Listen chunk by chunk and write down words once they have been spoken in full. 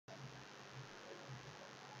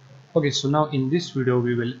Okay, so now in this video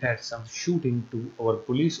we will add some shooting to our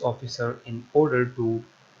police officer in order to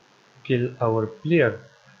kill our player.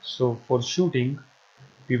 So for shooting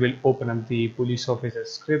we will open up the police officer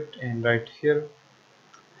script, and right here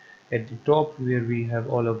at the top where we have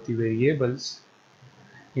all of the variables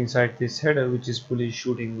inside this header, which is police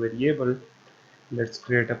shooting variable, let's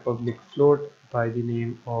create a public float by the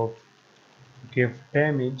name of give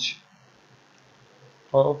damage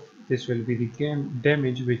of. This will be the game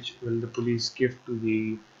damage which will the police give to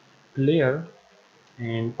the player,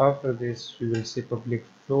 and after this we will say public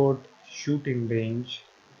float shooting range.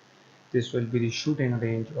 This will be the shooting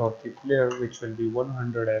range of the player, which will be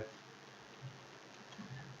 100f.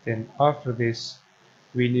 Then after this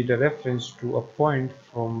we need a reference to a point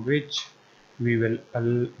from which we will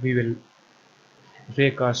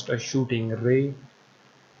raycast a shooting ray.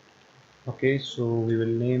 Okay, so we will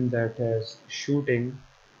name that as shooting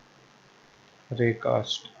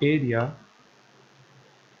raycast area.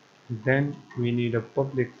 Then we need a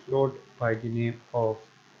public float by the name of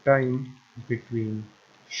time between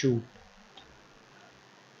shoot,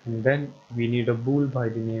 and then we need a bool by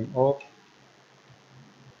the name of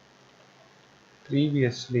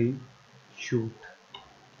previously shoot,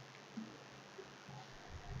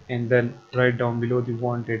 and then right down below the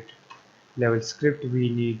wanted level script we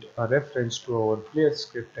need a reference to our player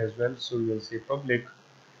script as well, so we will say public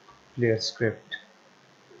player script.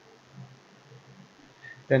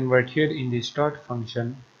 Then right here in the start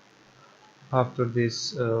function, after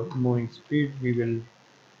this moving speed, we will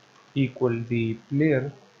equal the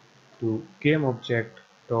player to game object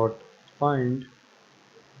dot find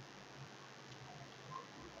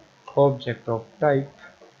object of type,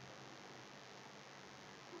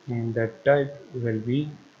 and that type will be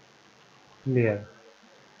player.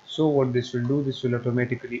 So what this will do, this will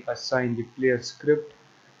automatically assign the player script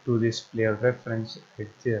to this player reference right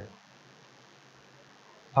there.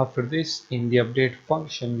 After this, in the update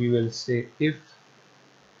function we will say if,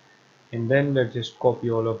 and then let's just copy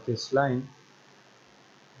all of this line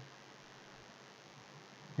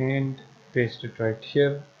and paste it right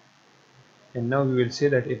here. And now we will say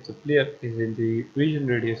that if the player is in the vision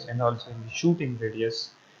radius and also in the shooting radius,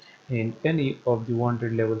 and any of the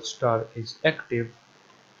wanted level star is active,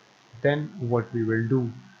 then what we will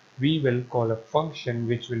do, we will call a function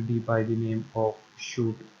which will be by the name of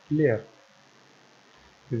shoot player.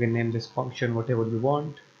 You can name this function whatever you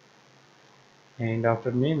want, and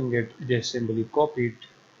after naming it just simply copy it.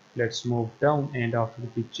 Let's move down, and after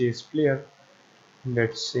the chase player,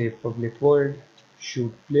 let's say public void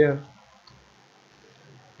shoot player.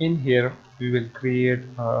 In here we will create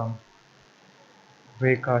a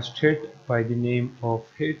raycast hit by the name of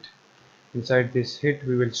hit. Inside this hit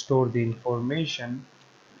we will store the information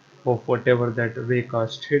of whatever that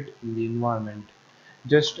raycast hit in the environment,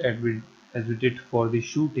 just as we did for the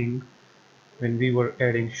shooting when we were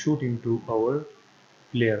adding shooting to our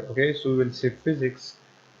player. Okay, so we will say physics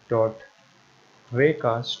dot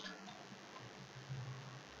raycast,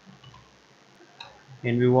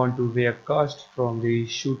 and we want to raycast from the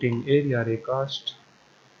shooting area raycast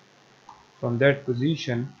from that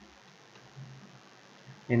position,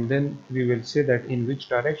 and then we will say that in which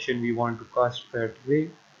direction we want to cast that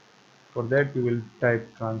ray. For that we will type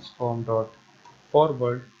transform dot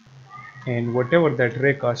forward, and whatever that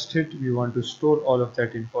raycast hit, we want to store all of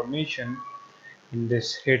that information in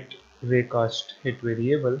this hit raycast hit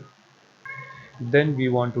variable. Then we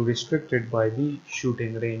want to restrict it by the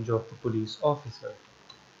shooting range of the police officer,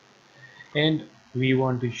 and we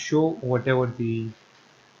want to show whatever the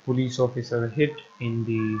police officer hit in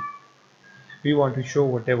the, we want to show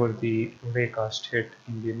whatever the raycast hit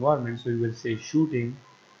in the environment, so we will say shooting,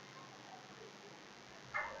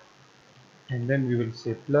 and then we will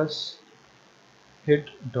say plus hit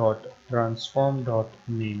dot transform dot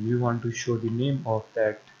name. We want to show the name of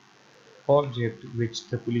that object which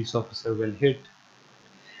the police officer will hit.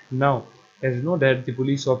 Now as you know that the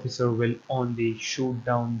police officer will only shoot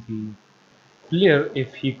down the player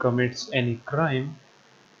if he commits any crime,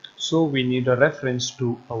 so we need a reference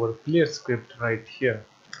to our player script right here.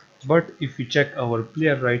 But if we check our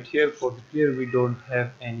player right here, for the player we don't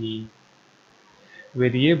have any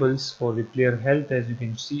variables for the player health, as you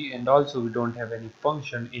can see, and also we don't have any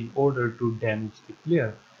function in order to damage the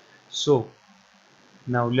player. So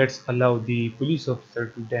now let's allow the police officer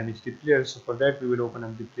to damage the player. So for that we will open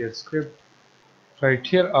up the player script. Right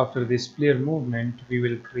here after this player movement we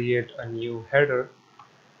will create a new header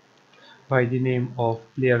by the name of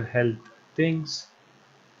player health things,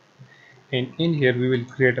 and in here we will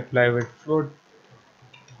create a private float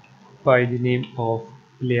by the name of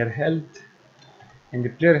player health, and the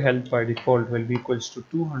player health by default will be equals to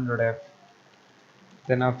 200F.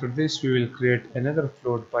 Then after this we will create another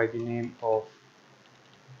float by the name of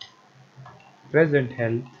present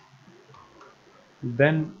health.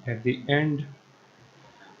 Then at the end,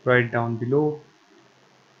 right down below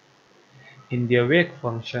in the awake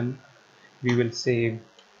function, we will say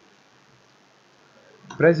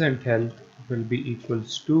present health will be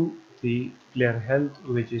equals to the player health,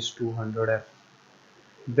 which is 200F.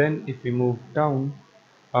 Then if we move down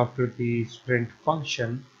after the sprint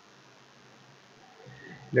function,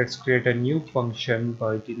 let's create a new function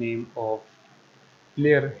by the name of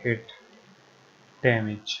player hit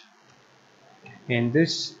damage, and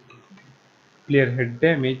this player hit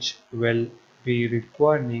damage will be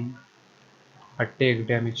requiring a take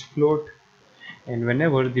damage float, and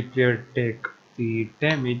whenever the player take the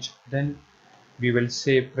damage, then we will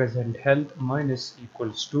say present health minus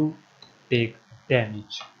equals to take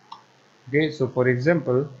damage. Okay, so for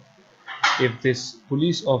example, if this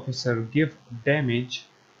police officer give damage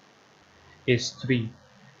is 3,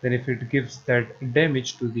 then if it gives that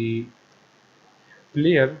damage to the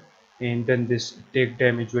player, and then this take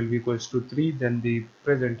damage will be equals to 3, then the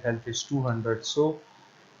present health is 200, so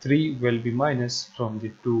 3 will be minus from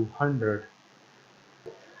the 200.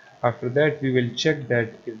 After that we will check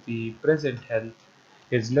that if the present health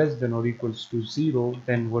is less than or equals to 0,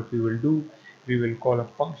 then what we will do, we will call a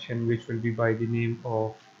function which will be by the name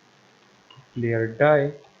of player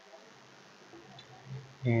die,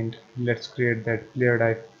 and let's create that player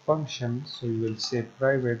die function. So we will say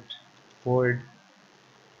private void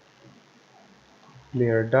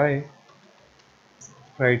player die.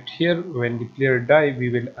 Right here, when the player die, we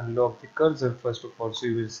will unlock the cursor first of all. So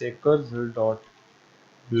we will say cursor dot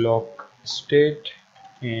lock state,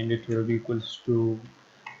 and it will be equals to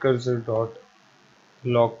cursor dot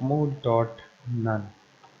lock mode dot none.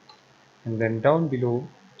 And then down below,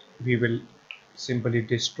 we will simply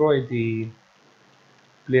destroy the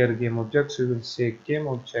player game object. So we will say game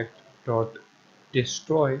object dot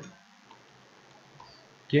destroy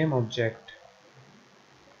game object,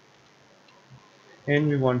 and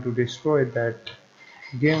we want to destroy that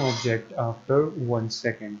game object after 1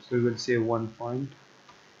 second. So we will say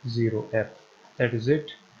 1.0f. That is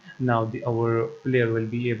it. Now our player will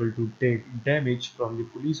be able to take damage from the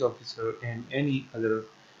police officer and any other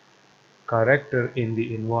character in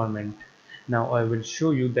the environment. Now I will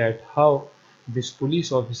show you that how this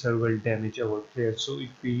police officer will damage our player. So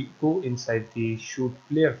if we go inside the shoot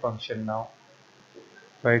player function now,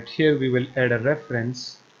 right here we will add a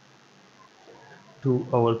reference to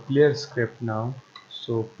our player script now.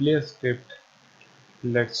 So player script,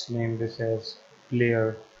 let's name this as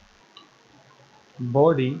player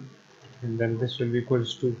body, and then this will be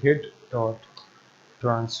equals to hit dot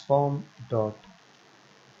transform dot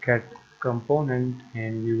get component,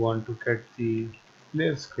 and we want to get the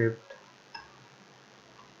player script.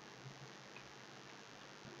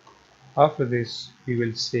 After this we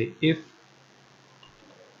will say if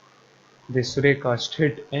this raycast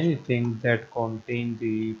hit anything that contain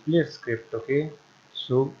the player script. Okay,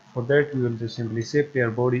 so for that we will just simply say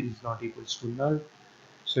player body is not equals to null.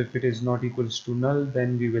 So if it is not equals to null,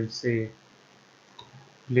 then we will say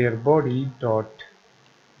player body dot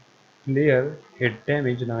player hit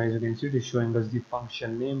damage. Now as you can see, it is showing us the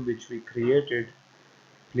function name which we created,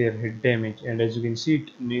 player hit damage, and as you can see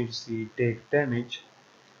it needs the take damage.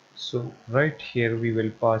 So right here we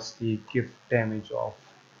will pass the give damage of.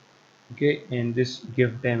 Okay, and this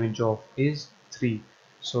give damage of is 3,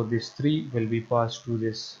 so this 3 will be passed to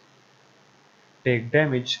this take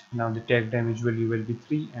damage. Now the take damage value will be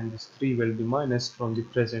 3, and this 3 will be minus from the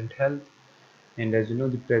present health, and as you know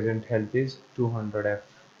the present health is 200F.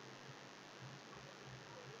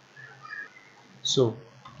 So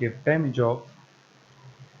give damage of,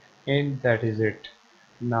 and that is it.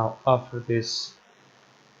 Now after this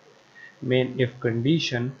main if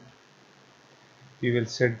condition, we will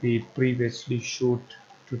set the previously shoot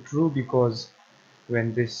to true, because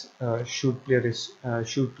when this shoot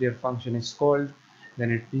player function is called,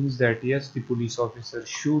 then it means that yes, the police officer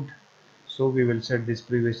shoot. So we will set this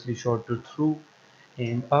previously shot to true,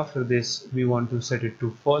 and after this we want to set it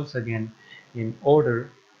to false again in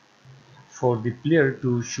order for the player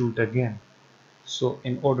to shoot again. So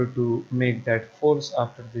in order to make that false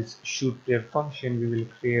after this shoot player function, we will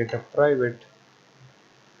create a private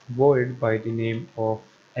void by the name of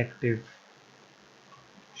active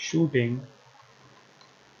shooting,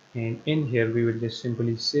 and in here we will just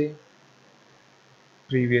simply say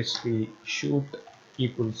previously shoot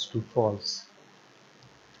equals to false.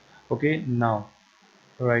 Okay, now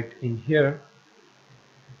right in here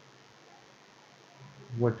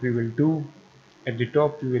what we will do, At the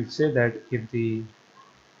top we will say that if the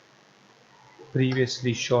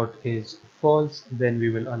previously shot is false, then we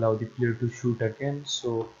will allow the player to shoot again.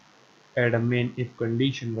 So add a main if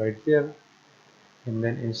condition right there, and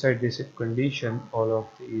then inside this if condition all of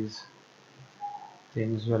these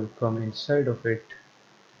things will come inside of it.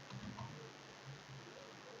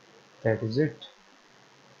 That is it.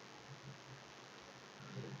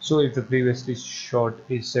 So if the previously shot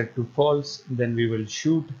is set to false, then we will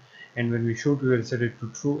shoot, and when we shoot we will set it to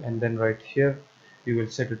true, and then right here we will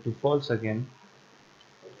set it to false again.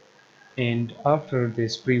 And after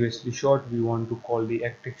this previously shot, we want to call the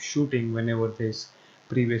active shooting whenever this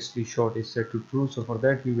previously shot is set to true. So for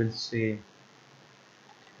that we will say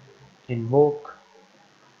invoke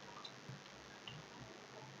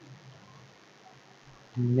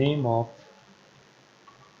name of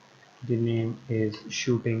the name is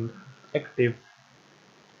shooting active,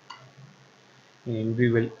 and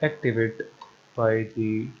we will activate by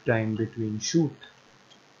the time between shoot.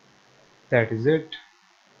 That is it.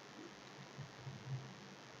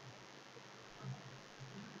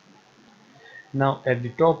 Now at the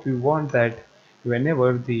top we want that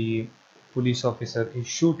whenever the police officer is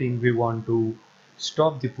shooting, we want to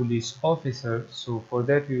stop the police officer. So for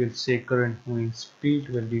that we will say current moving speed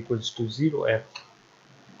will be equals to 0f,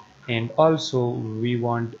 and also we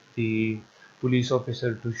want the police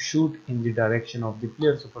officer to shoot in the direction of the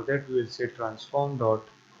player. So for that we will say transform dot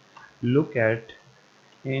look at,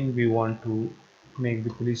 and we want to make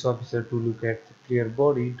the police officer to look at the player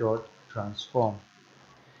body dot transform.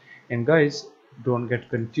 And guys, don't get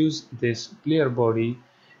confused, this player body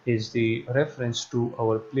is the reference to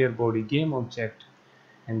our player body game object,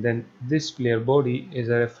 and then this player body is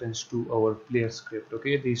a reference to our player script.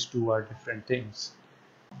 Okay, these two are different things.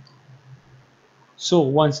 So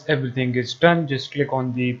once everything is done, just click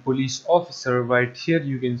on the police officer. Right here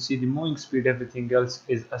you can see the moving speed, everything else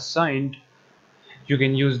is assigned. You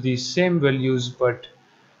can use these same values, but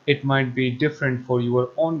it might be different for your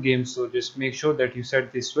own game, so just make sure that you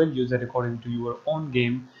set these values according to your own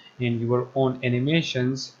game and your own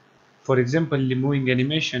animations. For example, the moving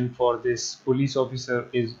animation for this police officer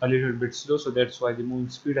is a little bit slow, so that's why the moving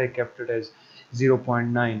speed I kept it as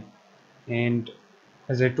 0.9. And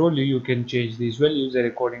as I told you, you can change these values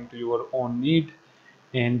according to your own need.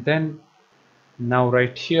 And then now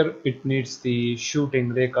right here it needs the shooting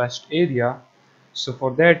raycast area. So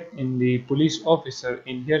for that, in the police officer,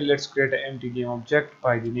 in here let's create an empty game object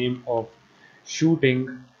by the name of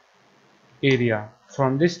shooting area.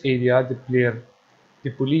 From this area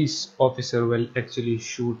the police officer will actually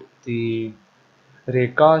shoot the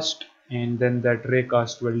raycast, and then that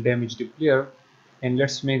raycast will damage the player. And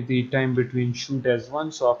let's make the time between shoot as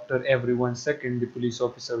 1, so after every 1 second the police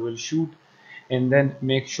officer will shoot. And then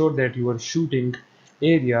make sure that your shooting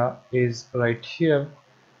area is right here.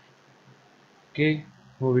 Okay,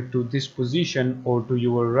 move it to this position or to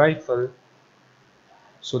your rifle,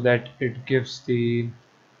 so that it gives the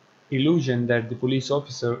illusion that the police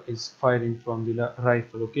officer is firing from the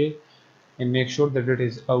rifle. Okay, and make sure that it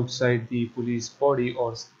is outside the police body,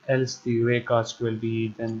 or else the raycast will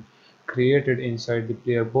be then created inside the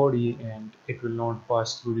player body and it will not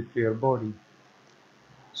pass through the player body.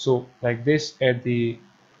 So like this, at the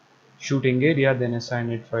shooting area, then assign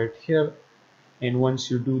it right here. And once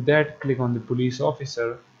you do that, click on the police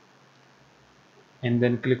officer and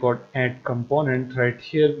then click on add component. Right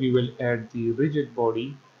here we will add the rigid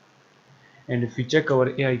body, and if we check our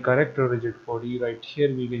AI character rigid body, right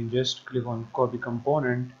here we can just click on copy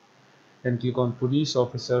component, then click on police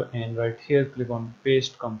officer, and right here click on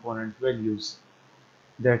paste component values.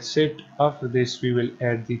 That's it. After this we will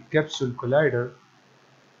add the capsule collider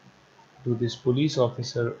to this police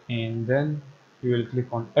officer, and then we will click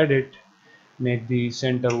on edit, make the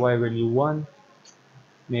center Y value 1,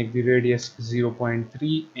 make the radius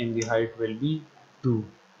 0.3, and the height will be 2.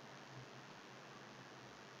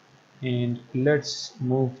 And let's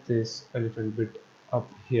move this a little bit up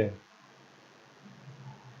here.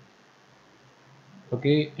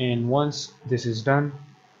 Okay, and once this is done,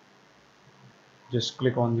 just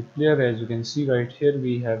click on the player. As you can see right here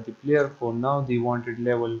we have the player. For now the wanted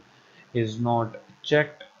level is not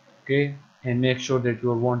checked. Okay, and make sure that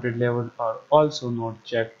your wanted level are also not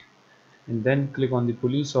checked, and then click on the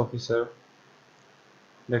police officer.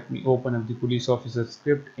 Let me open up the police officer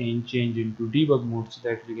script and change into debug mode, so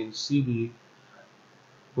that we can see the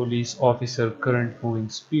police officer current moving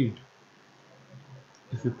speed.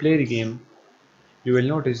 If you play the game, you will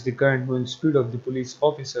notice the current moving speed of the police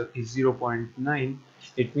officer is 0.9.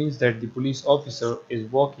 It means that the police officer is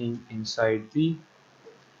walking inside the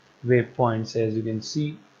waypoints. As you can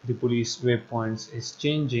see, the police waypoints is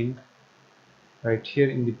changing. right here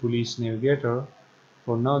in the police navigator.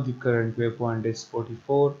 For now the current waypoint is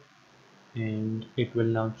 44 and it will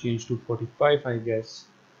now change to 45, I guess.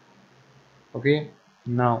 Okay,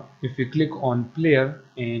 now if we click on player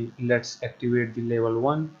and let's activate the level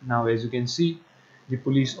 1, now as you can see the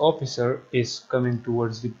police officer is coming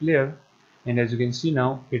towards the player, and as you can see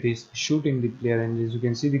now it is shooting the player, and as you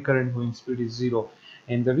can see the current moving speed is 0.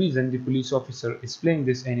 And the reason the police officer is playing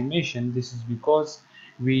this animation, this is because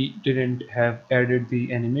we didn't have added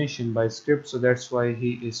the animation by script, so that's why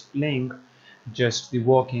he is playing just the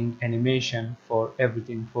walking animation for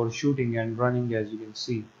everything, for shooting and running, as you can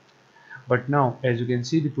see. But now as you can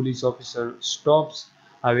see the police officer stops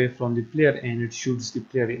away from the player and it shoots the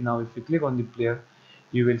player. Now if you click on the player,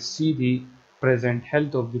 you will see the present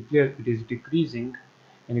health of the player, it is decreasing,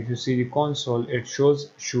 and if you see the console it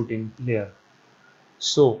shows shooting player.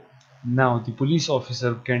 So now the police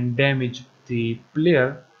officer can damage the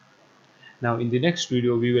player. Now in the next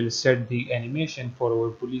video we will set the animation for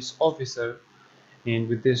our police officer, and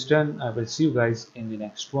with this done I will see you guys in the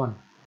next one.